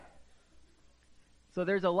So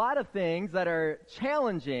there's a lot of things that are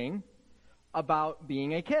challenging about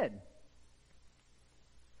being a kid.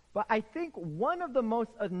 But I think one of the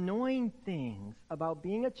most annoying things about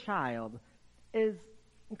being a child is,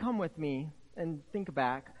 come with me and think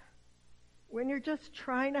back, when you're just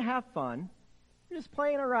trying to have fun, you're just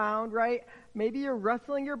playing around, right? Maybe you're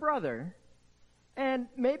wrestling your brother, and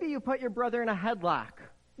maybe you put your brother in a headlock,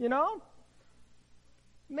 you know?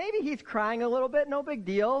 Maybe he's crying a little bit, no big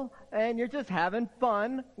deal, and you're just having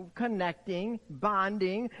fun, connecting,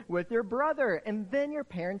 bonding with your brother, and then your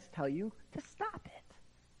parents tell you to stop it.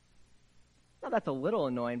 Now that's a little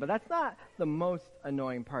annoying, but that's not the most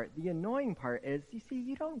annoying part. The annoying part is, you see,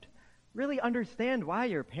 you don't really understand why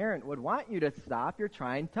your parent would want you to stop. You're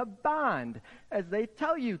trying to bond as they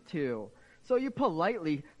tell you to. So you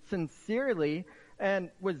politely, sincerely,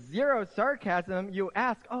 and with zero sarcasm, you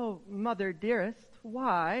ask, "Oh, mother dearest,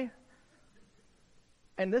 why?"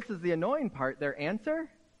 And this is the annoying part. Their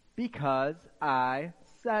answer? "Because I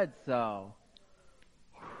said so."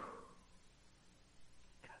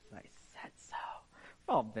 Because I said so.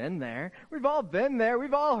 We've all been there. We've all been there.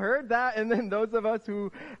 We've all heard that. And then those of us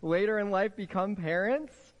who later in life become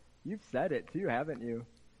parents, you've said it too, haven't you?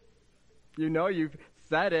 You know you've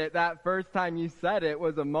said it. That first time you said it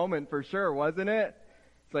was a moment for sure, wasn't it?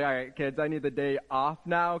 It's like, all right, kids, I need the day off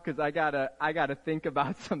now because I gotta think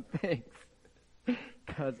about some things.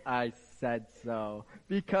 Because I said so.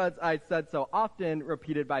 Because I said so. Often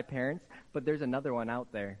repeated by parents, but there's another one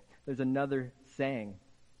out there. There's another saying.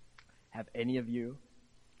 Have any of you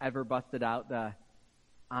ever busted out the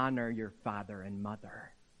honor your father and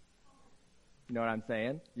mother? You know what I'm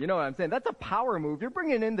saying? You know what I'm saying? That's a power move. You're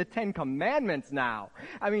bringing in the 10 Commandments now.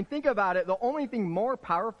 I mean, think about it. The only thing more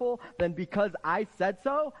powerful than because I said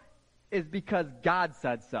so is because God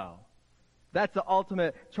said so. That's the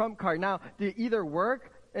ultimate trump card. Now, do it either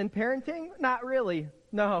work in parenting? Not really.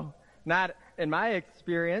 No, not in my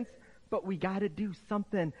experience. But we got to do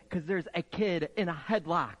something because there's a kid in a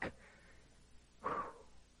headlock. Whew.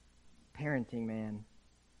 Parenting, man.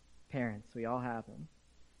 Parents, we all have them.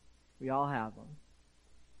 We all have them.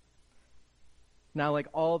 Now, like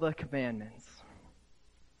all the commandments,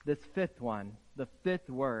 this fifth one, the fifth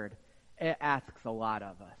word, it asks a lot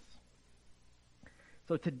of us.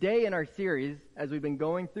 So today in our series, as we've been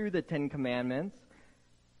going through the 10 Commandments,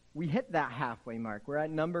 we hit that halfway mark. We're at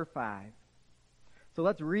number 5. So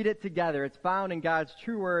let's read it together. It's found in God's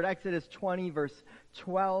true word, Exodus 20, verse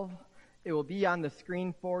 12. It will be on the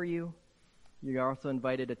screen for you. You're also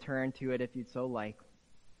invited to turn to it if you'd so like.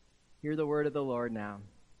 Hear the word of the Lord now.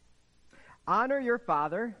 Honor your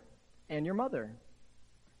father and your mother,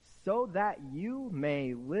 so that you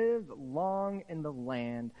may live long in the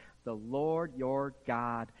land the Lord your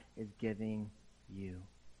God is giving you.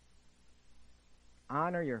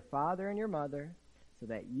 Honor your father and your mother, so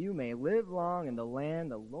that you may live long in the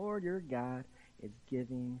land the Lord your God is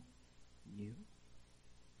giving you.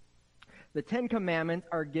 The 10 Commandments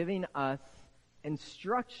are giving us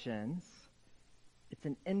instructions. It's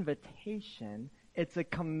an invitation. It's a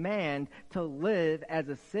command to live as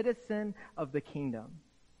a citizen of the kingdom.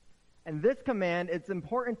 And this command, it's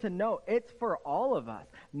important to note, it's for all of us,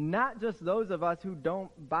 not just those of us who don't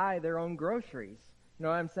buy their own groceries. You know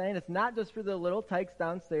what I'm saying? It's not just for the little tykes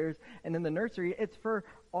downstairs and in the nursery. It's for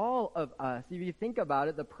all of us. If you think about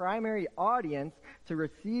it, the primary audience to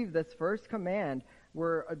receive this first command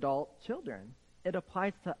were adult children. It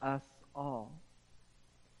applies to us all.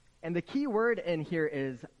 And the key word in here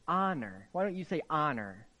is honor. Why don't you say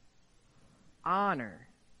honor? Honor,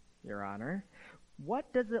 Your Honor.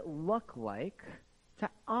 What does it look like to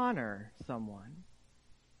honor someone?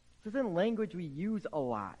 This isn't language we use a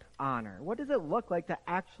lot, honor. What does it look like to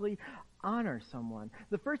actually honor someone?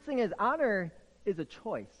 The first thing is honor is a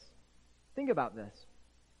choice. Think about this.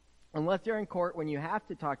 Unless you're in court when you have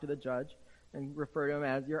to talk to the judge and refer to him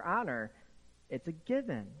as Your Honor, it's a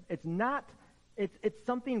given. It's not. It's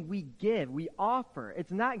something we give, we offer.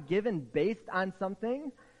 It's not given based on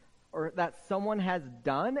something or that someone has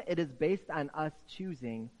done. It is based on us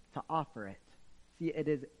choosing to offer it. See, it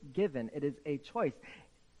is given. It is a choice.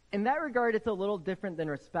 In that regard, it's a little different than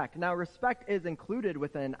respect. Now, respect is included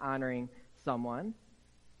within honoring someone,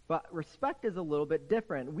 but respect is a little bit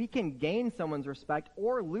different. We can gain someone's respect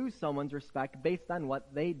or lose someone's respect based on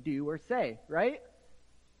what they do or say, right?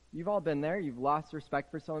 You've all been there. You've lost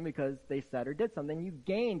respect for someone because they said or did something. You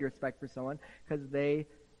gained respect for someone because they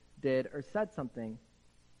did or said something.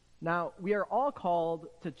 Now, we are all called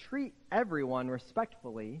to treat everyone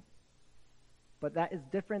respectfully, but that is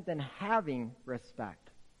different than having respect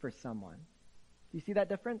for someone. Do you see that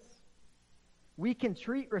difference? We can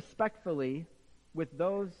treat respectfully with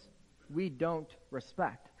those we don't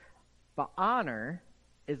respect. But honor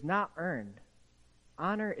is not earned.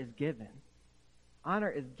 Honor is given. Honor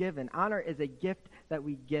is given. Honor is a gift that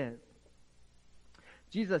we give.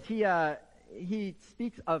 Jesus, he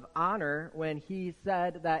speaks of honor when he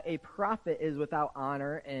said that a prophet is without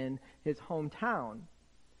honor in his hometown.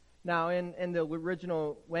 Now, in the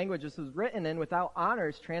original language this was written in, without honor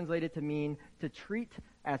is translated to mean to treat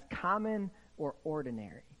as common or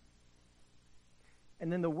ordinary.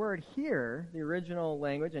 And then the word here, the original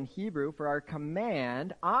language in Hebrew for our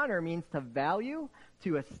command, honor means to value,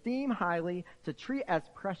 to esteem highly, to treat as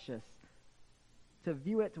precious, to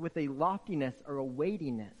view it with a loftiness or a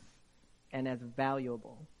weightiness, and as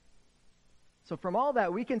valuable. So from all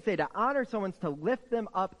that, we can say to honor someone is to lift them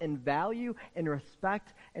up in value, in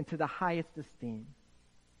respect, and to the highest esteem.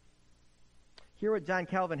 Hear what John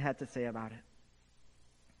Calvin had to say about it.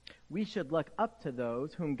 We should look up to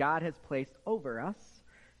those whom God has placed over us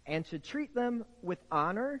and should treat them with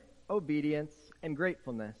honor, obedience, and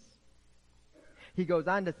gratefulness. He goes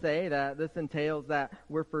on to say that this entails that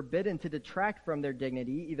we're forbidden to detract from their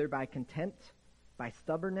dignity either by contempt, by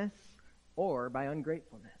stubbornness, or by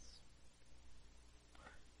ungratefulness.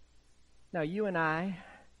 Now, you and I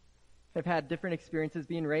have had different experiences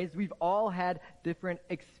being raised. We've all had different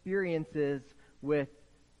experiences with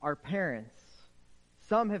our parents.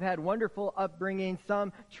 Some have had wonderful upbringing,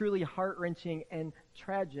 some truly heart-wrenching and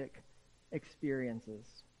tragic experiences.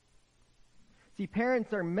 See,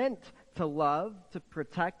 parents are meant to love, to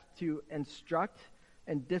protect, to instruct,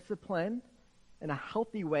 and discipline in a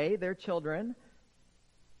healthy way their children.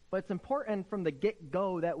 But it's important from the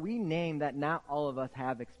get-go that we name that not all of us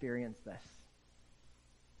have experienced this.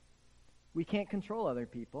 We can't control other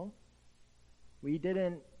people. We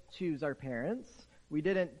didn't choose our parents. We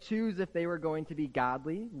didn't choose if they were going to be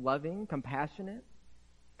godly, loving, compassionate,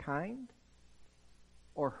 kind,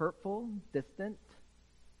 or hurtful, distant,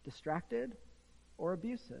 distracted, or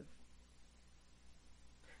abusive.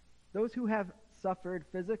 Those who have suffered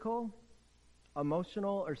physical,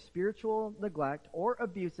 emotional, or spiritual neglect or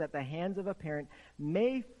abuse at the hands of a parent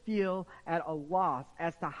may feel at a loss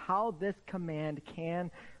as to how this command can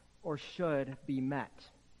or should be met.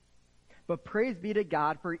 But praise be to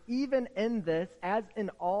God, for even in this, as in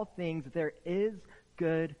all things, there is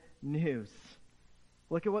good news.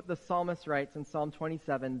 Look at what the psalmist writes in Psalm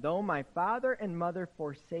 27. Though my father and mother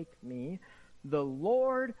forsake me, the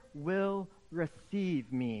Lord will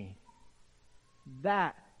receive me.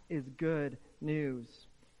 That is good news.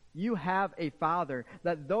 You have a Father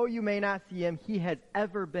that though you may not see him, he has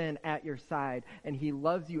ever been at your side, and he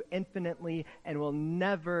loves you infinitely and will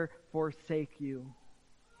never forsake you.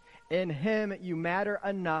 In him you matter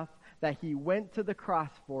enough that he went to the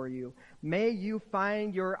cross for you. May you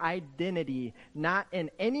find your identity not in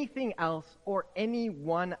anything else or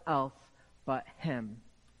anyone else but him.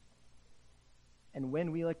 And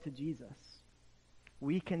when we look to Jesus,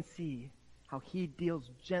 we can see how he deals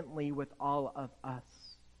gently with all of us.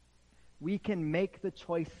 We can make the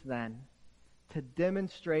choice then to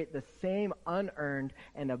demonstrate the same unearned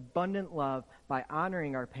and abundant love by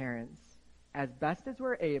honoring our parents as best as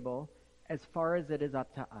we're able, as far as it is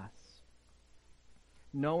up to us,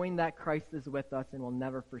 knowing that Christ is with us and will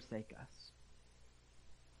never forsake us.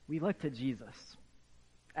 We look to Jesus.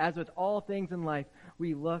 As with all things in life,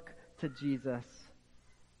 we look to Jesus.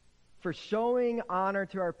 For showing honor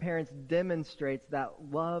to our parents demonstrates that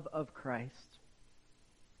love of Christ.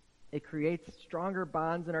 It creates stronger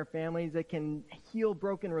bonds in our families. It can heal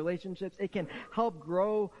broken relationships. It can help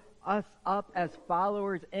grow us up as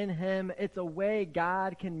followers in him. It's a way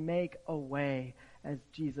God can make a way, as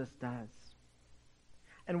Jesus does.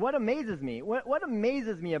 And what amazes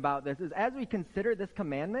me about this is, as we consider this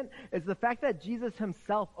commandment, is the fact that Jesus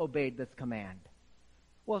himself obeyed this command.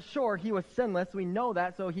 Well, sure, he was sinless. We know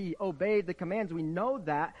that, so he obeyed the commands. We know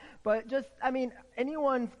that. But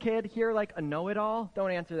anyone's kid here like a know-it-all?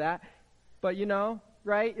 Don't answer that. But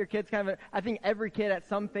right? Your kid's kind of I think every kid at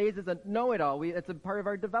some phase is a know-it-all. It's a part of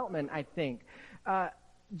our development, I think.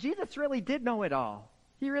 Jesus really did know it all.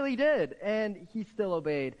 He really did. And he still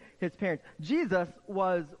obeyed his parents. Jesus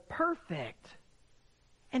was perfect.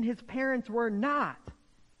 And his parents were not.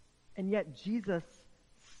 And yet Jesus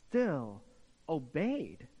still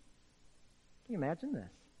obeyed. Can you imagine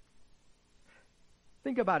this?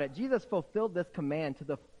 Think about it. Jesus fulfilled this command to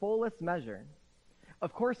the fullest measure.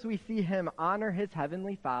 Of course, we see him honor his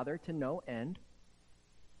heavenly Father to no end,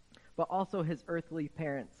 but also his earthly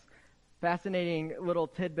parents. Fascinating little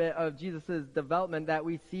tidbit of Jesus' development that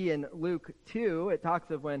we see in Luke 2. It talks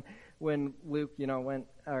of when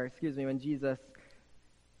Jesus,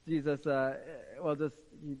 just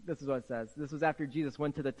this is what it says. This was after Jesus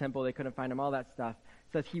went to the temple. They couldn't find him, all that stuff.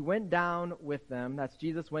 It says he went down with them. That's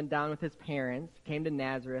Jesus went down with his parents, came to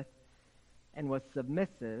Nazareth, and was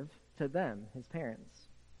submissive to them, his parents.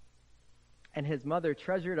 And his mother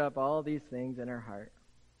treasured up all these things in her heart.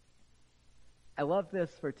 I love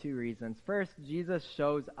this for two reasons. First, Jesus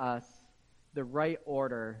shows us the right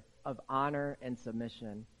order of honor and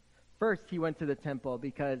submission. First, he went to the temple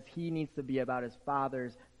because he needs to be about his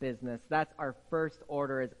Father's business. That's our first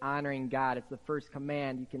order, is honoring God. It's the first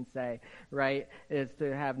command, you can say, right? Is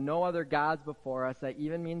to have no other gods before us. That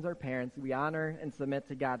even means our parents. We honor and submit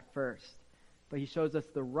to God first. But he shows us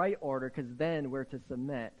the right order because then we're to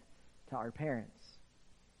submit to our parents.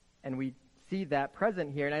 And we see that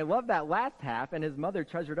present here. And I love that last half. And his mother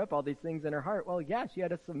treasured up all these things in her heart. Well, yeah, she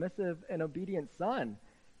had a submissive and obedient son.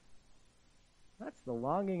 That's the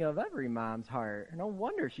longing of every mom's heart. No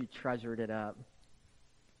wonder she treasured it up.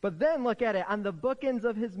 But then look at it on the bookends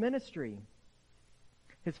of his ministry.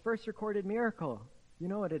 His first recorded miracle. You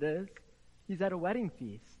know what it is? He's at a wedding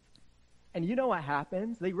feast. And you know what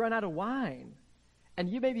happens? They run out of wine. And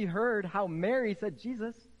you maybe heard how Mary said,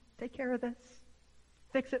 Jesus, take care of this.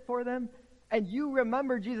 Fix it for them. And you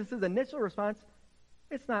remember Jesus' initial response,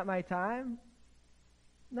 it's not my time.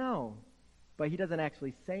 No. But he doesn't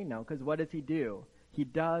actually say no, because what does he do? He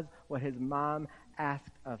does what his mom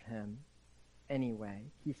asked of him anyway.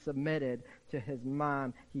 He submitted to his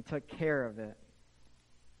mom. He took care of it.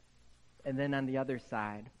 And then on the other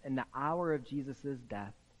side, in the hour of Jesus'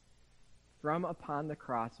 death, from upon the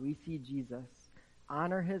cross, we see Jesus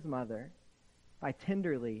honor his mother by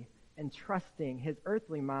tenderly entrusting his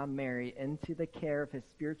earthly mom, Mary, into the care of his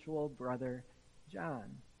spiritual brother,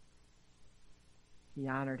 John. He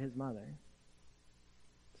honored his mother.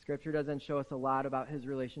 Scripture doesn't show us a lot about his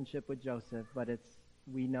relationship with Joseph, but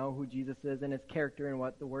we know who Jesus is and his character and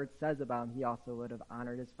what the word says about him. He also would have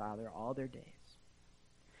honored his father all their days.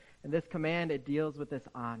 And this command, it deals with this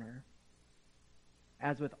honor.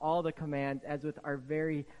 As with all the commands, as with our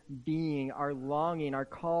very being, our longing, our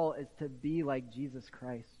call is to be like Jesus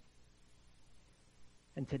Christ.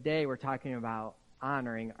 And today we're talking about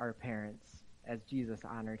honoring our parents as Jesus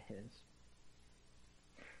honored his.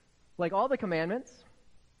 Like all the commandments,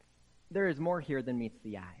 there is more here than meets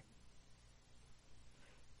the eye.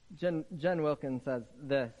 Jen Wilkins says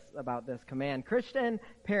this about this command. Christian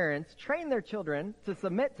parents train their children to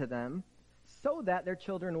submit to them so that their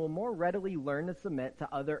children will more readily learn to submit to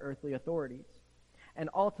other earthly authorities, and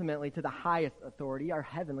ultimately to the highest authority, our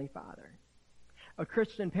Heavenly Father. A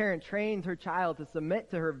Christian parent trains her child to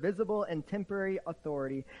submit to her visible and temporary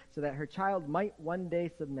authority so that her child might one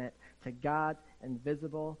day submit to God's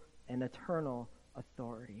invisible and eternal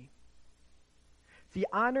authority. See,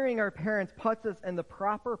 honoring our parents puts us in the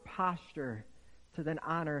proper posture to then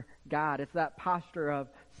honor God. It's that posture of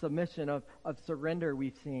submission, of surrender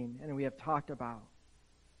we've seen and we have talked about.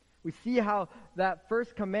 We see how that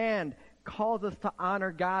first command calls us to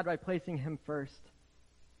honor God by placing him first.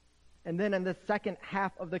 And then in the second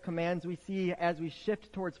half of the commands, we see as we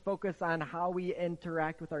shift towards focus on how we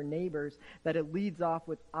interact with our neighbors, that it leads off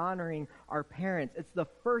with honoring our parents. It's the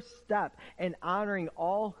first step in honoring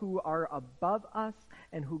all who are above us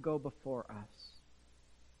and who go before us.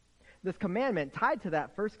 This commandment, tied to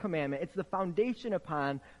that first commandment, it's the foundation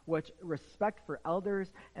upon which respect for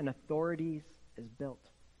elders and authorities is built.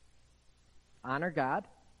 Honor God,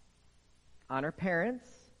 honor parents.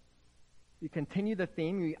 We continue the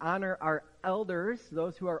theme. We honor our elders,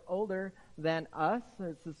 those who are older than us.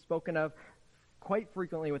 This is spoken of quite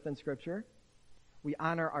frequently within Scripture. We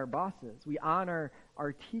honor our bosses. We honor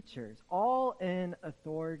our teachers, all in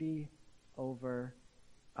authority over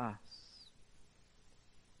us.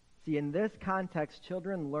 See, in this context,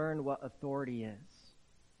 children learn what authority is.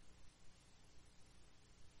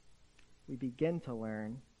 We begin to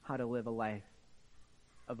learn how to live a life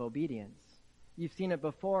of obedience. You've seen it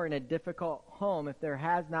before in a difficult home. If there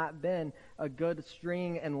has not been a good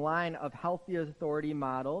string and line of healthy authority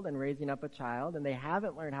modeled in raising up a child, and they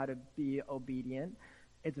haven't learned how to be obedient,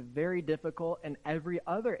 it's very difficult in every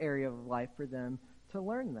other area of life for them to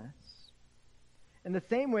learn this. In the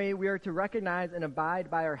same way, we are to recognize and abide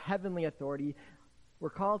by our heavenly authority.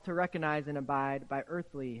 We're called to recognize and abide by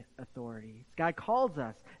earthly authorities. God calls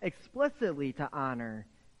us explicitly to honor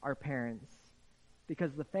our parents,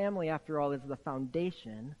 because the family, after all, is the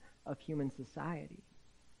foundation of human society.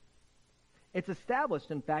 It's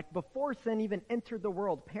established, in fact, before sin even entered the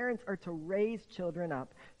world. Parents are to raise children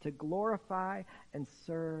up to glorify and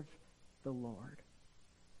serve the Lord.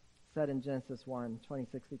 It's said in Genesis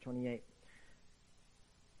 1:26-28.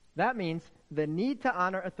 That means the need to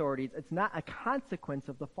honor authorities, it's not a consequence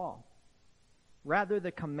of the fall. Rather,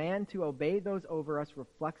 the command to obey those over us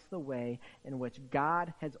reflects the way in which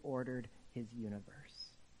God has ordered his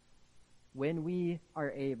universe. When we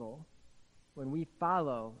are able, when we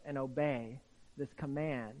follow and obey this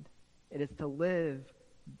command, it is to live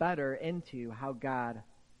better into how God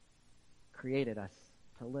created us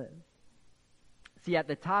to live. See, at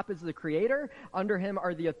the top is the Creator. Under him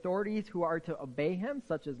are the authorities who are to obey him,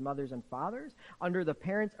 such as mothers and fathers. Under the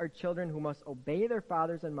parents are children who must obey their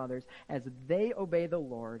fathers and mothers as they obey the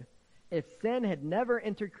Lord. If sin had never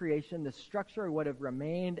entered creation, the structure would have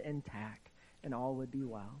remained intact, and all would be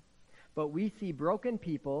well. But we see broken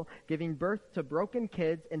people giving birth to broken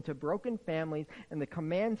kids and to broken families, and the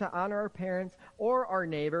command to honor our parents or our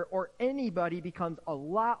neighbor or anybody becomes a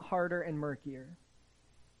lot harder and murkier.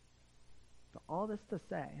 But all this to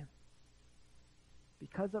say,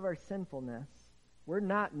 because of our sinfulness, we're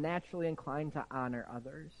not naturally inclined to honor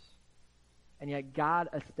others. And yet God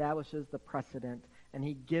establishes the precedent, and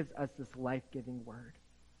he gives us this life-giving word.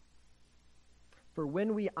 For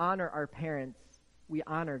when we honor our parents, we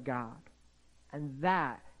honor God. And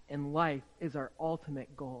that in life is our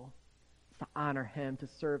ultimate goal, is to honor him, to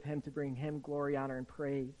serve him, to bring him glory, honor, and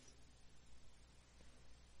praise.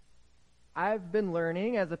 I've been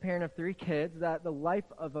learning as a parent of 3 kids that the life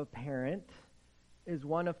of a parent is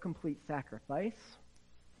one of complete sacrifice.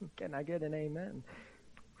 Can I get an amen?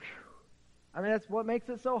 I mean, that's what makes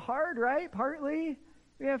it so hard, right? Partly,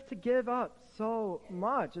 we have to give up so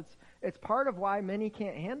much. It's part of why many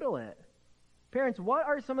can't handle it. Parents, what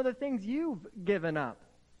are some of the things you've given up?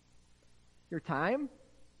 Your time?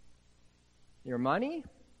 Your money?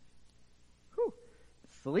 Whew.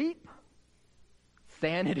 Sleep?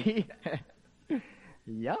 Sanity?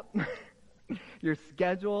 Yep. Your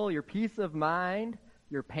schedule, your peace of mind,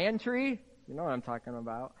 your pantry? You know what I'm talking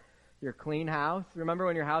about. Your clean house. Remember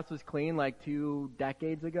when your house was clean like 2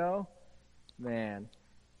 decades ago? Man.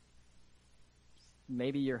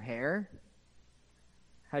 Maybe your hair?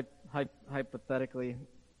 Hypothetically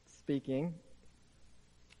speaking.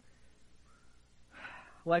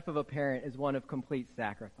 Life of a parent is one of complete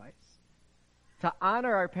sacrifice. To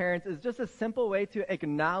honor our parents is just a simple way to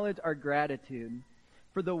acknowledge our gratitude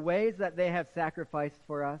for the ways that they have sacrificed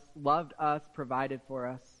for us, loved us, provided for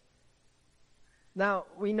us. Now,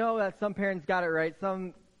 we know that some parents got it right,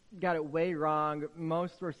 some got it way wrong,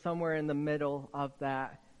 most were somewhere in the middle of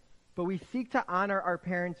that. But we seek to honor our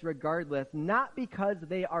parents regardless, not because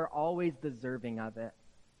they are always deserving of it.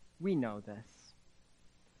 We know this.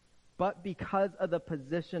 But because of the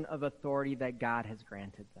position of authority that God has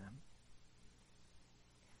granted them.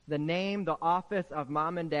 The name, the office of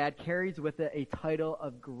mom and dad carries with it a title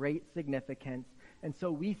of great significance, and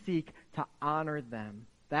so we seek to honor them.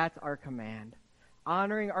 That's our command.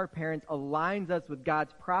 Honoring our parents aligns us with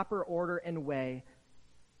God's proper order and way,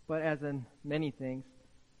 but as in many things,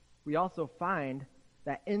 we also find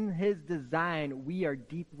that in his design, we are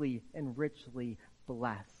deeply and richly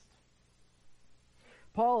blessed.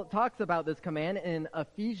 Paul talks about this command in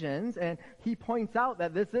Ephesians, and he points out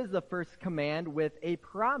that this is the first command with a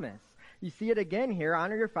promise. You see it again here,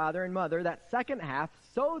 honor your father and mother, that second half,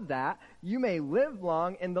 so that you may live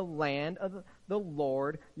long in the land of the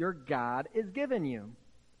Lord your God is given you.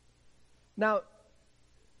 Now,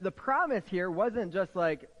 the promise here wasn't just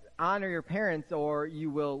like, honor your parents or you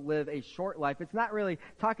will live a short life. It's not really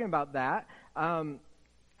talking about that.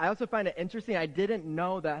 I also find it interesting. I didn't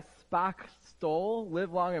know that Spock stole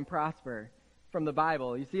live long and prosper from the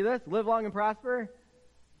Bible. You see this? Live long and prosper?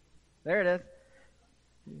 There it is.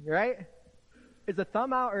 Right? Is the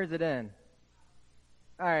thumb out or is it in?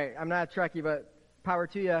 All right, I'm not a Trekkie, but power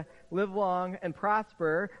to you. Live long and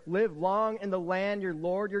prosper. Live long in the land your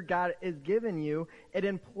Lord, your God, is given you. It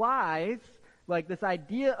implies like this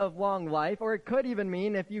idea of long life, or it could even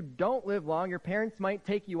mean if you don't live long, your parents might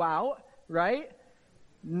take you out, right?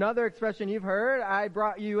 Another expression you've heard, I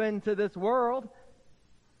brought you into this world,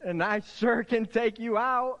 and I sure can take you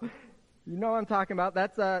out. You know what I'm talking about.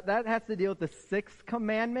 That has to deal with the 6th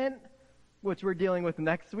commandment, which we're dealing with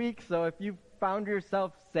next week. So if you found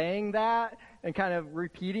yourself saying that and kind of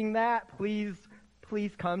repeating that, please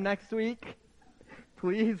come next week.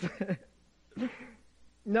 Please.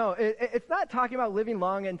 No, it's not talking about living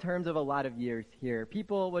long in terms of a lot of years here.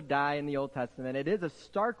 People would die in the Old Testament. It is a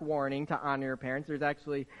stark warning to honor your parents. There's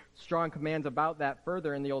actually strong commands about that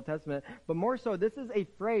further in the Old Testament. But more so, this is a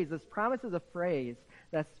phrase, this promise is a phrase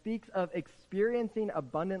that speaks of experiencing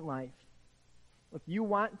abundant life. If you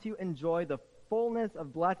want to enjoy the fullness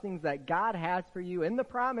of blessings that God has for you in the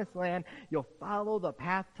promised land, you'll follow the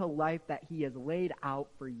path to life that he has laid out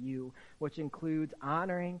for you, which includes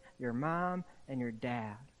honoring your mom and your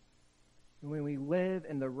dad. And when we live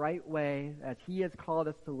in the right way, as He has called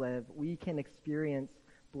us to live, we can experience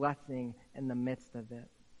blessing in the midst of it.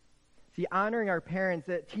 See, honoring our parents,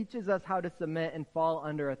 it teaches us how to submit and fall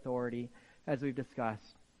under authority, as we've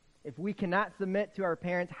discussed. If we cannot submit to our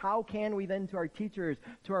parents, how can we then to our teachers,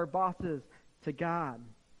 to our bosses, to God?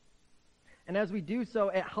 And as we do so,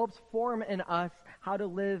 it helps form in us how to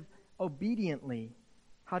live obediently,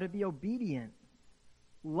 how to be obedient.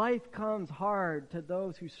 Life comes hard to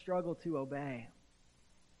those who struggle to obey.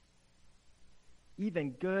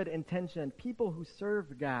 Even good intentioned people who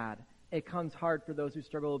serve God, it comes hard for those who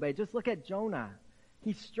struggle to obey. Just look at Jonah.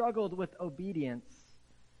 He struggled with obedience.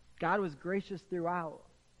 God was gracious throughout.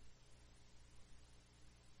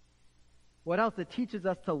 What else? It teaches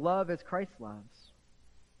us to love as Christ loves.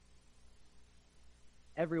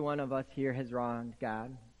 Every one of us here has wronged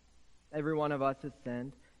God. Every one of us has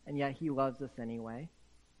sinned, and yet He loves us anyway.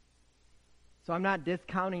 So I'm not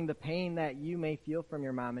discounting the pain that you may feel from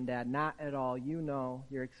your mom and dad. Not at all. You know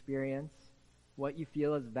your experience. What you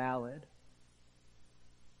feel is valid.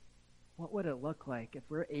 What would it look like if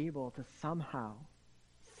we're able to somehow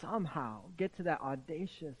get to that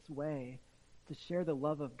audacious way to share the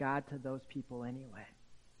love of God to those people anyway?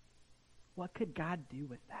 What could God do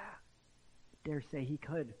with that? I dare say He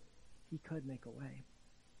could. He could make a way.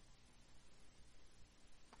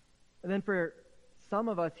 And then for some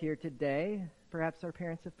of us here today, perhaps our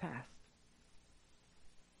parents have passed.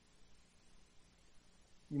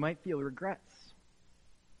 You might feel regrets,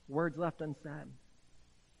 words left unsaid.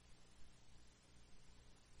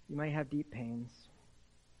 You might have deep pains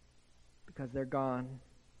because they're gone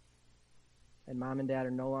and mom and dad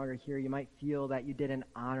are no longer here. You might feel that you didn't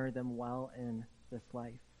honor them well in this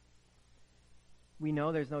life. We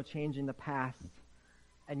know there's no change in the past,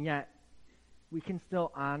 and yet we can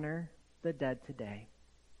still honor the dead today.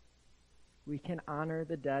 We can honor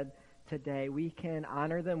the dead today. We can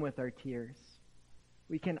honor them with our tears.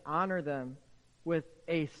 We can honor them with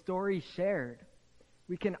a story shared.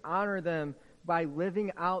 We can honor them by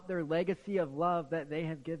living out their legacy of love that they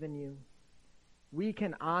have given you. We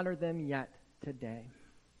can honor them yet today.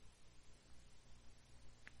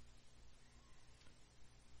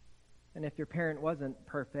 And if your parent wasn't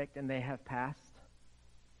perfect and they have passed,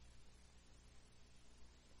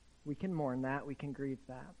 we can mourn that. We can grieve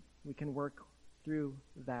that. We can work through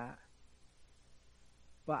that.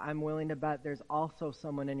 But I'm willing to bet there's also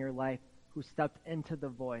someone in your life who stepped into the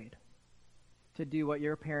void to do what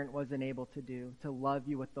your parent wasn't able to do, to love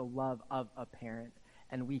you with the love of a parent.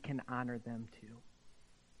 And we can honor them too.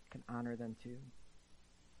 We can honor them too.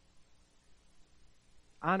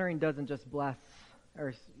 Honoring doesn't just bless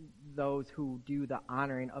those who do the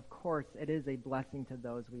honoring. Of course, it is a blessing to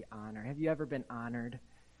those we honor. Have you ever been honored?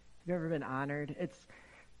 Have you ever been honored? It's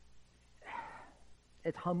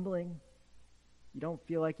humbling. You don't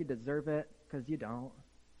feel like you deserve it because you don't.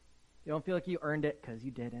 You don't feel like you earned it because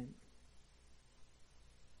you didn't.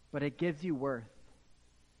 But it gives you worth.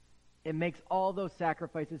 It makes all those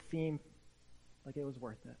sacrifices seem like it was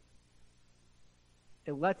worth it.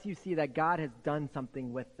 It lets you see that God has done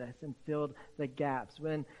something with this and filled the gaps.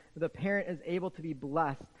 When the parent is able to be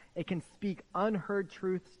blessed, it can speak unheard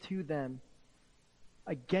truths to them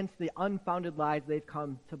against the unfounded lies they've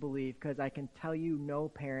come to believe, because I can tell you no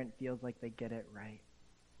parent feels like they get it right.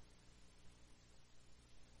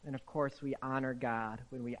 And of course, we honor God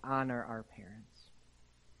when we honor our parents.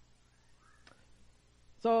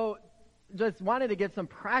 So, just wanted to give some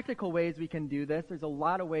practical ways we can do this. There's a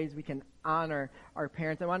lot of ways we can honor our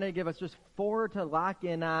parents. I wanted to give us just 4 to lock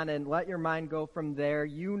in on and let your mind go from there.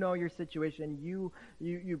 You know your situation.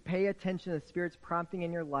 You pay attention to the Spirit's prompting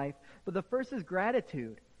in your life. But the first is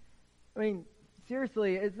gratitude. I mean,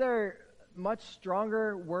 seriously, is there much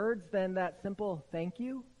stronger words than that simple thank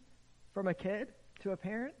you from a kid to a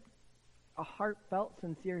parent? A heartfelt,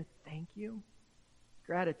 sincere thank you?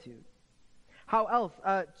 Gratitude. How else?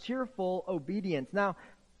 Cheerful obedience. Now,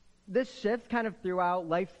 this shifts kind of throughout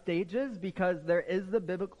life stages because there is the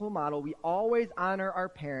biblical model. We always honor our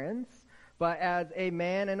parents, but as a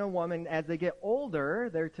man and a woman, as they get older,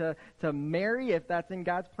 they're to marry if that's in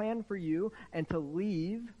God's plan for you, and to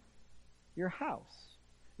leave your house.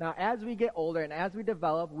 Now, as we get older and as we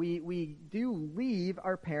develop, we do leave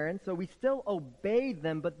our parents, so we still obey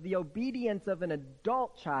them, but the obedience of an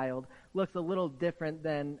adult child looks a little different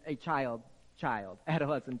than a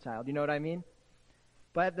adolescent child. You know what I mean?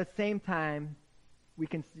 But at the same time, we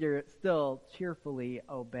can still cheerfully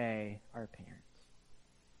obey our parents.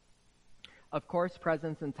 Of course,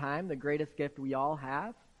 presence and time, the greatest gift we all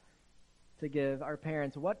have to give our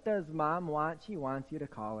parents. What does mom want? She wants you to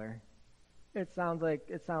call her. It sounds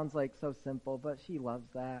like so simple, but she loves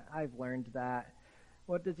that. I've learned that.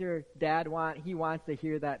 What does your dad want? He wants to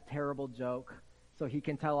hear that terrible joke so he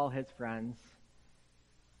can tell all his friends.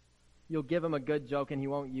 You'll give him a good joke and he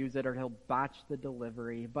won't use it, or he'll botch the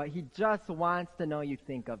delivery, but he just wants to know you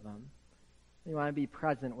think of him. You want to be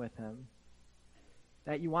present with him.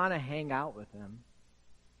 That you want to hang out with him.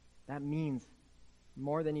 That means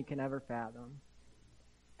more than you can ever fathom.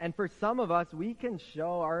 And for some of us, we can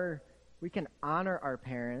honor our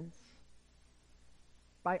parents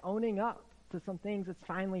by owning up to some things it's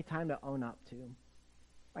finally time to own up to.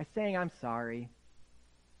 By saying, I'm sorry,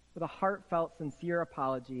 with a heartfelt, sincere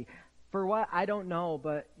apology. For what? I don't know,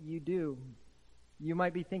 but you do. You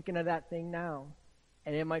might be thinking of that thing now,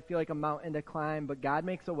 and it might feel like a mountain to climb, but God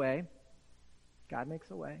makes a way. God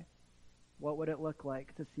makes a way. What would it look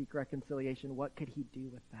like to seek reconciliation? What could he do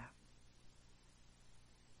with that?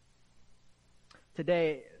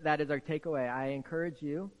 Today, that is our takeaway. I encourage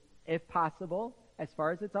you, if possible, as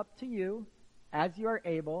far as it's up to you, as you are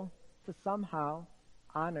able, to somehow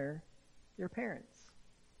honor your parents.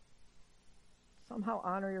 Somehow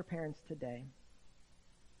honor your parents today.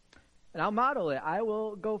 And I'll model it. I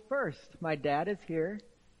will go first. My dad is here.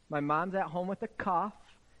 My mom's at home with a cough.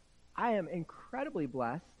 I am incredibly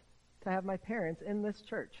blessed to have my parents in this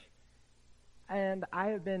church. And I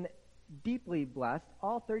have been deeply blessed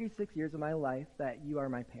all 36 years of my life that you are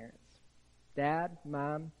my parents. Dad,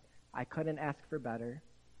 Mom, I couldn't ask for better.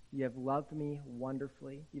 You have loved me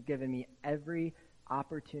wonderfully. You've given me every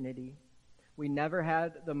opportunity. We never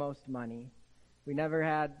had the most money. We never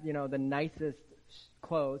had, the nicest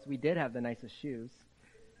clothes. We did have the nicest shoes.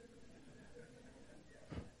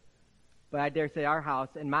 But I dare say our house,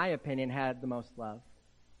 in my opinion, had the most love.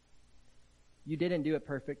 You didn't do it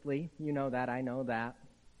perfectly. You know that. I know that.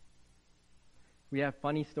 We have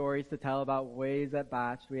funny stories to tell about ways that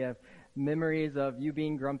botched. We have memories of you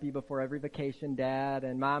being grumpy before every vacation, Dad.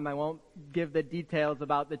 And Mom, I won't give the details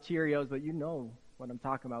about the Cheerios, but you know what I'm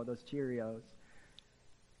talking about, those Cheerios.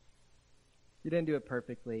 You didn't do it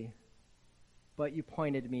perfectly, but you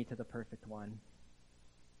pointed me to the perfect one.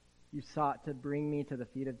 You sought to bring me to the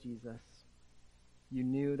feet of Jesus. You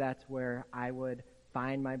knew that's where I would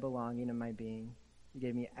find my belonging and my being. You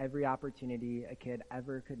gave me every opportunity a kid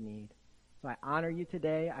ever could need. So I honor you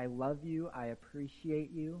today. I love you. I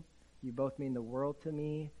appreciate you. You both mean the world to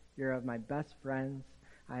me. You're of my best friends.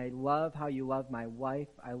 I love how you love my wife.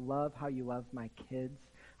 I love how you love my kids.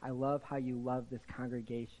 I love how you love this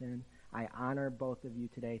congregation. I honor both of you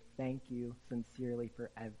today. Thank you sincerely for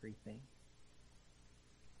everything.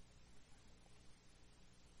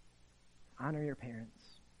 Honor your parents.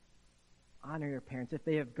 Honor your parents. If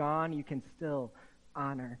they have gone, you can still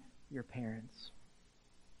honor your parents.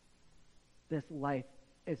 This life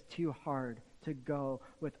is too hard to go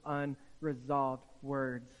with unresolved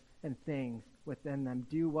words and things within them.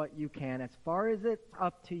 Do what you can, as far as it's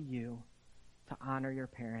up to you, to honor your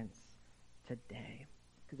parents today.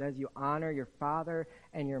 Because as you honor your father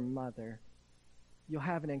and your mother, you'll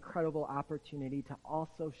have an incredible opportunity to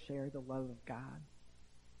also share the love of God.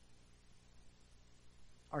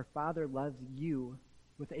 Our Father loves you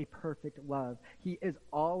with a perfect love. He is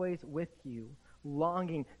always with you,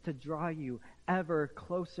 longing to draw you ever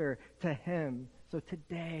closer to him. So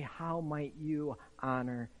today, how might you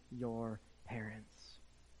honor your parents?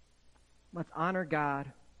 Let's honor God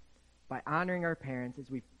by honoring our parents as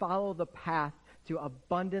we follow the path to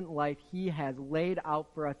abundant life he has laid out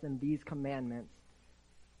for us in these commandments.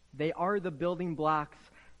 They are the building blocks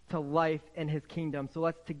to life in his kingdom. So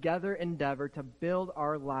let's together endeavor to build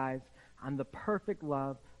our lives on the perfect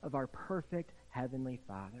love of our perfect heavenly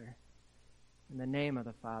Father. In the name of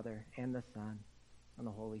the Father, and the Son, and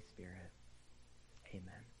the Holy Spirit. Amen.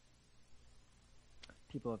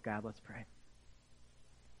 People of God, let's pray.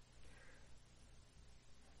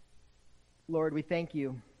 Lord, we thank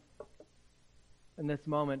you in this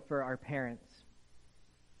moment for our parents.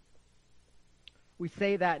 We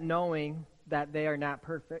say that knowing that they are not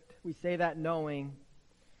perfect. We say that knowing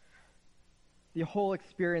the whole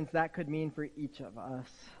experience that could mean for each of us.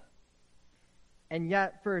 And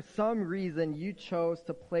yet, for some reason, you chose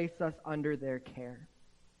to place us under their care.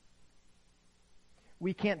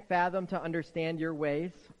 We can't fathom to understand your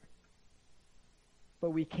ways, but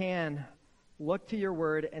we can look to your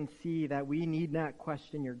word and see that we need not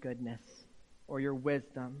question your goodness or your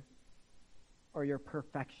wisdom or your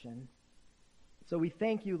perfection. So we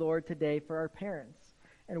thank you, Lord, today for our parents,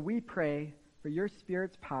 and we pray for your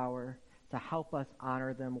Spirit's power to help us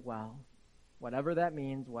honor them well, whatever that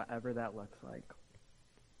means, whatever that looks like.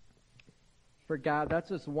 For God, that's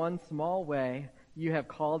just one small way you have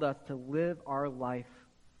called us to live our life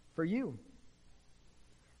for you.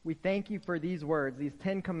 We thank you for these words, these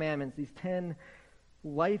 10 commandments, these 10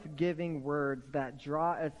 life-giving words that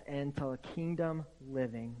draw us into kingdom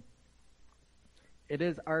living. It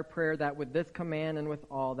is our prayer that with this command and with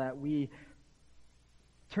all, that we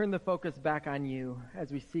turn the focus back on you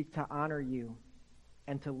as we seek to honor you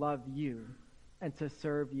and to love you and to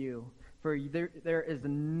serve you. For there is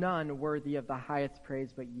none worthy of the highest praise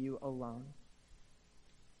but you alone.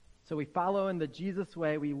 So we follow in the Jesus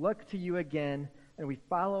way. We look to you again, and we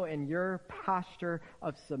follow in your posture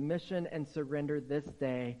of submission and surrender this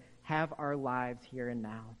day. Have our lives here and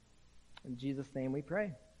now. In Jesus' name we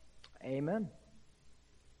pray. Amen.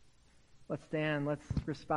 Let's stand. Let's respond.